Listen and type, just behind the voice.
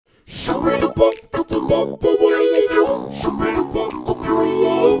Hey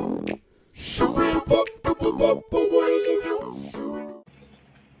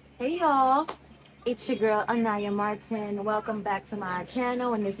y'all, it's your girl Anaya Martin. Welcome back to my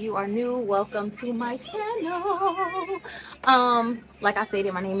channel, and if you are new, welcome to my channel. Like I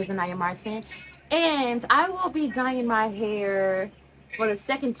stated, my name is Anaya Martin, and I will be dyeing my hair for the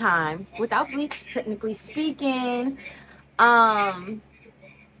second time without bleach, technically speaking.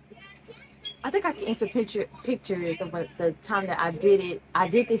 I think I can answer pictures of the time that I did it. I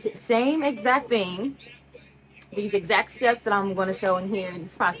did this same exact thing, these exact steps that I'm going to show in here in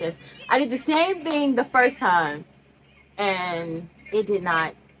this process. I did the same thing the first time, and it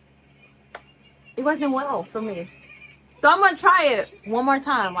wasn't well for me. So I'm going to try it one more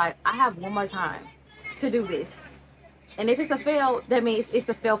time. Like, I have one more time to do this. And if it's a fail, that means it's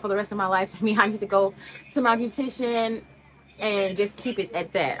a fail for the rest of my life. That means I need to go to my beautician and just keep it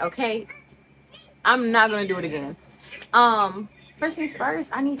at that, okay? I'm not going to do it again. First things first,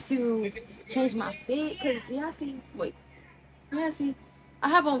 I need to change my fit, because y'all see, I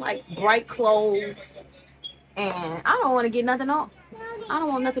have on like bright clothes, and I don't want to get nothing on. I don't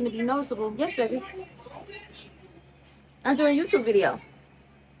want nothing to be noticeable. Yes, baby. I'm doing a YouTube video.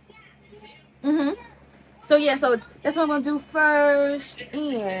 So yeah, so that's what I'm gonna do first.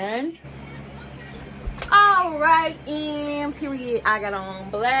 And all right, and period, I got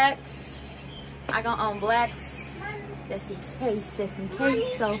on blacks. Just in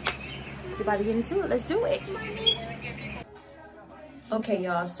case. So we're about to get into it. Let's do it. Okay,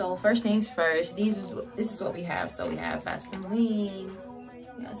 y'all, so first things first, this is what we have. So we have Vaseline.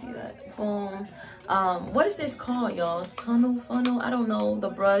 Y'all see that? Boom. What is this called, y'all? Funnel? I don't know. The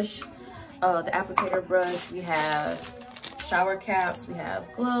brush, the applicator brush. We have shower caps, we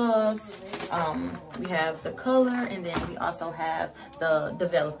have gloves, we have the color, and then we also have the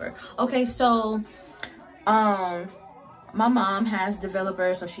developer. Okay, so my mom has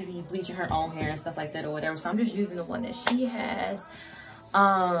developer, so she be bleaching her own hair and stuff like that or whatever, so I'm just using the one that she has.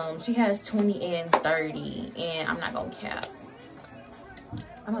 She has 20 and 30, and I'm not gonna cap.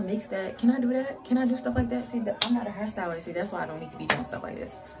 I'm gonna mix that. Can I do that? Can I do stuff like that? See, I'm not a hairstylist. See, that's why I don't need to be doing stuff like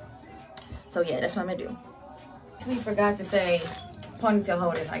this. So yeah, that's what I'm gonna do. We forgot to say ponytail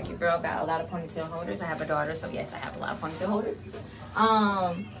holders. Like, your girl got a lot of ponytail holders. I have a daughter, so yes, I have a lot of ponytail holders.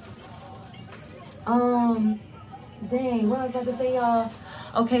 Dang, what I was about to say, y'all.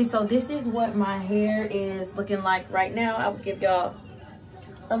 Okay, so this is what my hair is looking like right now. I will give y'all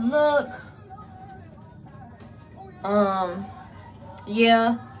a look.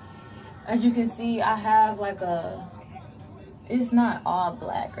 Yeah, as you can see, I have like it's not all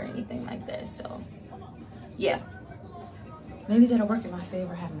black or anything like that, so yeah, maybe that'll work in my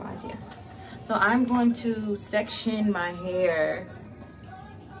favor. I have no idea. So I'm going to section my hair.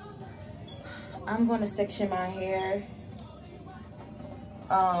 I'm going to section my hair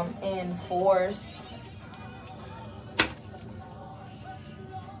in fours.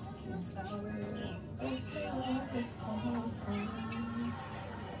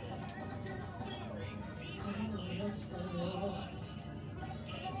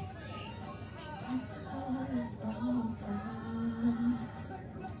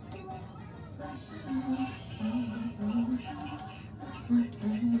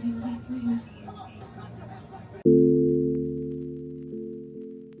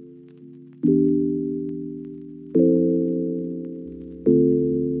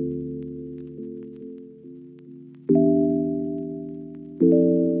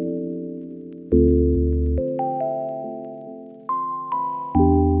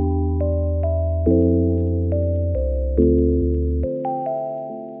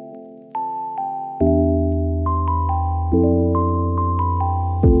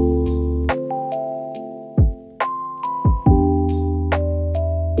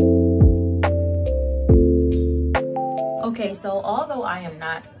 Okay, so although I am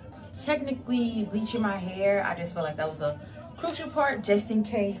not technically bleaching my hair, I just feel like that was a crucial part just in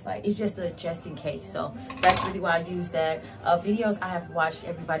case. Like, it's just a just in case, so that's really why I use that. Videos I have watched,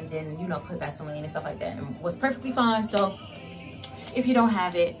 everybody didn't, you know, put Vaseline and stuff like that, and was perfectly fine. So if you don't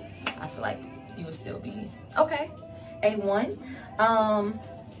have it, I feel like you would still be okay. A1.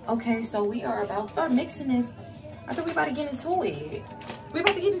 Okay, so we are about to start mixing this. I think we're about to get into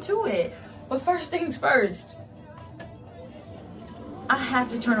it. But first things first, I have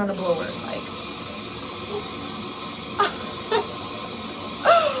to turn on the blower. Like,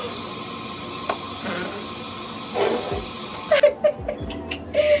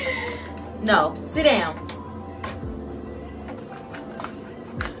 no, sit down.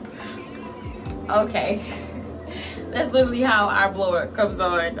 Okay. That's literally how our blower comes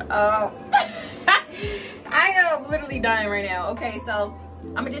on. I am literally dying right now. Okay, so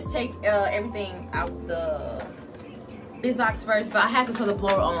I'm gonna just take everything out the Bizox first, but I have to put the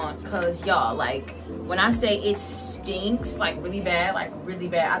blower on because y'all, like, when I say it stinks like really bad,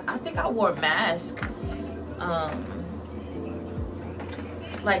 I think I wore a mask.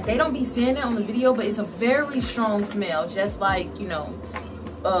 Like, they don't be seeing it on the video, but it's a very strong smell, just like, you know,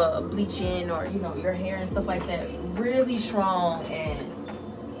 bleaching or, you know, your hair and stuff like that. Really strong. And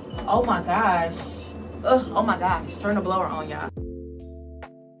oh my gosh, oh my gosh, turn the blower on, y'all.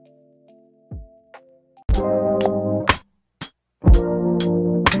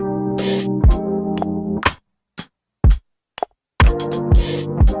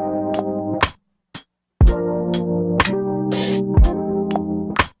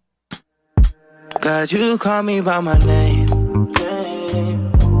 God, you call me by my name.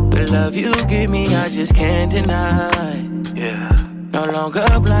 The love you give me, I just can't deny. Yeah. No longer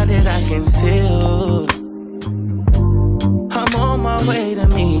blinded, I can see you. I'm on my way to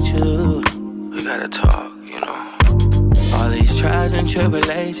meet you. We gotta talk, you know. All these trials and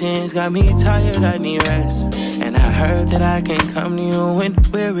tribulations got me tired, I need rest. And I heard that I can come to you when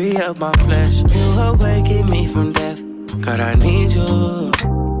weary of my flesh. You awaken me from death, God, I need you.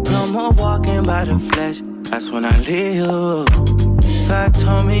 No more walking by the flesh, that's when I leave you. God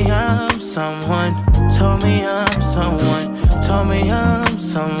told me I'm someone, told me I'm someone, told me I'm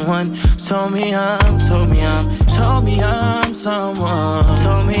someone, told me I'm someone,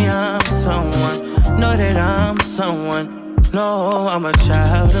 told me I'm someone, know that I'm someone, no, I'm a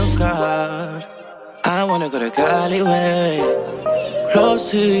child of God. I wanna go the godly way,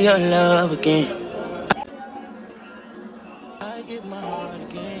 close to your love again. I give my heart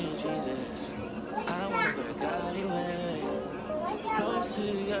again, Jesus. I wanna go the godly way, close to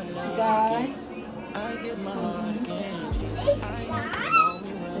your love again. I give my heart again, Jesus.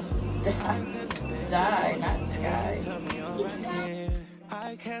 Die, not sky.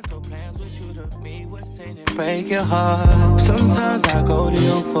 I cancel plans with you to meet with sin and break your heart. Sometimes I go to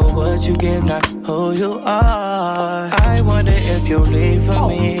you for what you give, not who you are. I wonder if you'll leave for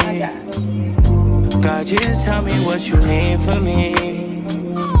me. God, just tell me what you need from me.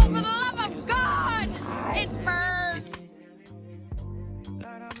 Oh, for the love of God! It burns!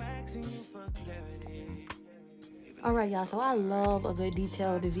 Alright, y'all, so I love a good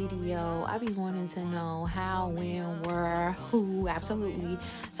detailed video. I be wanting to know how, when, where, who, absolutely.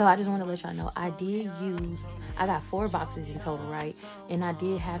 So I just want to let y'all know I got 4 boxes in total, right? And I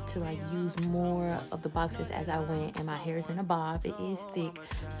did have to like use more of the boxes as I went, and my hair is in a bob. It is thick.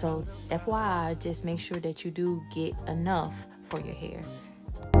 So FYI, just make sure that you do get enough for your hair.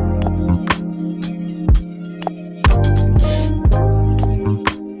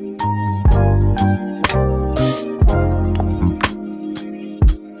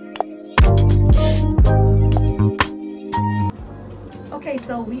 Okay,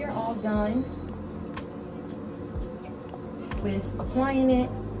 so we are all done with applying it.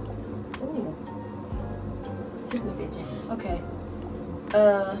 Ooh, tip was itching. Okay.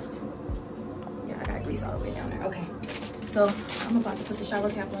 Yeah, I got grease all the way down there. Okay, so I'm about to put the shower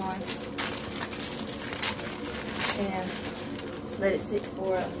cap on and let it sit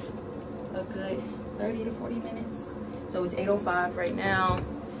for a good 30 to 40 minutes. So it's 8:05 right now.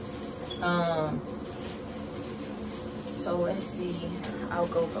 So let's see, I'll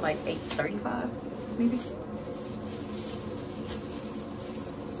go for like 8:35 maybe.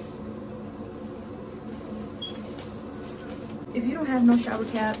 If you don't have no shower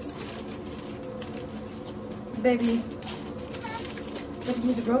caps, baby, let me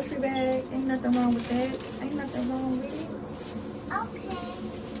use a grocery bag. Ain't nothing wrong with that. Ain't nothing wrong with it. Okay.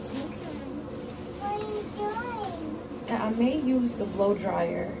 What are you doing? And I may use the blow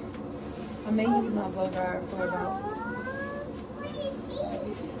dryer. I may use my blow dryer for about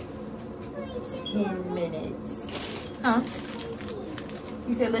 10 minutes. Huh?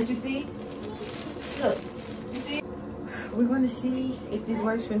 You said let you see? Look, you see? We're gonna see if this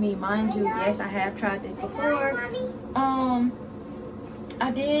works for me. Mind you, yes, I have tried this before.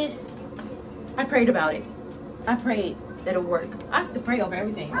 I prayed about it. I prayed that it'll work. I have to pray over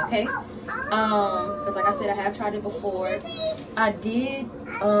everything, okay? Because like I said, I have tried it before. I did,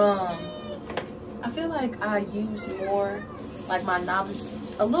 I feel like I used more, like my knowledge,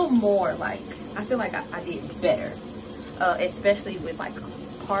 a little more, like, I feel like I did better, especially with like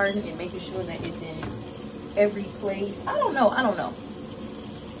parting and making sure that it's in every place. I don't know.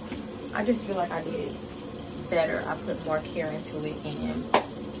 I just feel like I did better. I put more care into it, and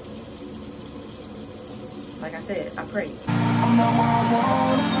like I said, I prayed.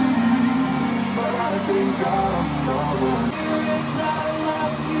 Okay,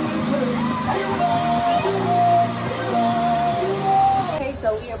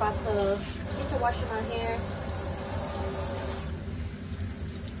 so we are about to get to washing my hair.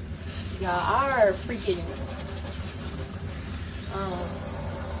 Y'all, our freaking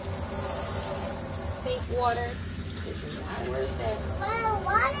sink water is not where it's at.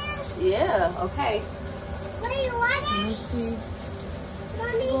 Water? Yeah, okay. What do you want? Let's see.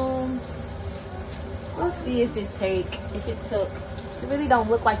 Mommy? Let's see if it took. It really don't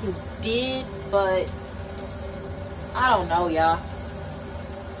look like it did, but I don't know, y'all.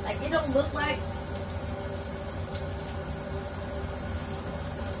 Like, it don't look like.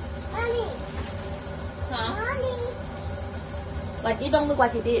 Mommy? Huh? Mommy? Like, it don't look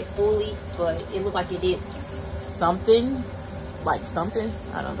like it did fully, but it looked like it did something. Like something.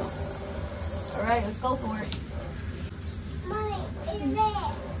 I don't know. Alright, let's go for it. Mommy, it's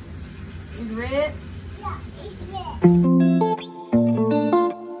red. It's red? Yeah, it's red.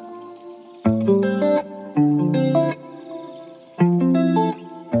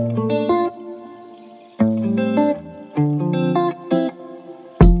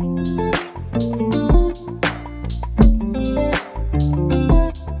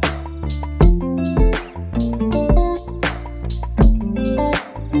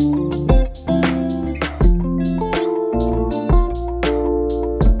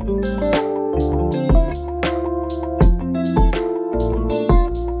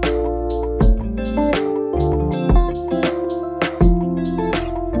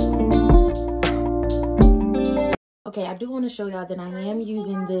 Okay, I do want to show y'all that I am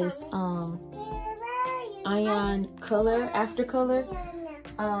using this Ion Color After Color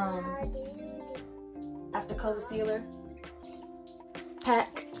Sealer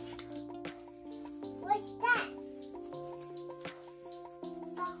pack. What's that?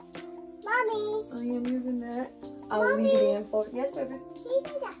 Mommy? So I am using that. I'll leave it in for. Yes, baby. See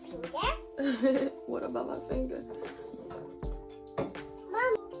that finger? What about my finger?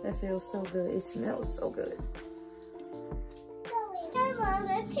 Mommy? That feels so good. It smells so good.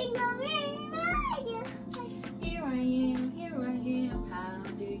 Mama, finger red. Here I am. How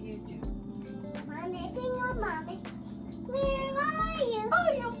do you do? Mommy, finger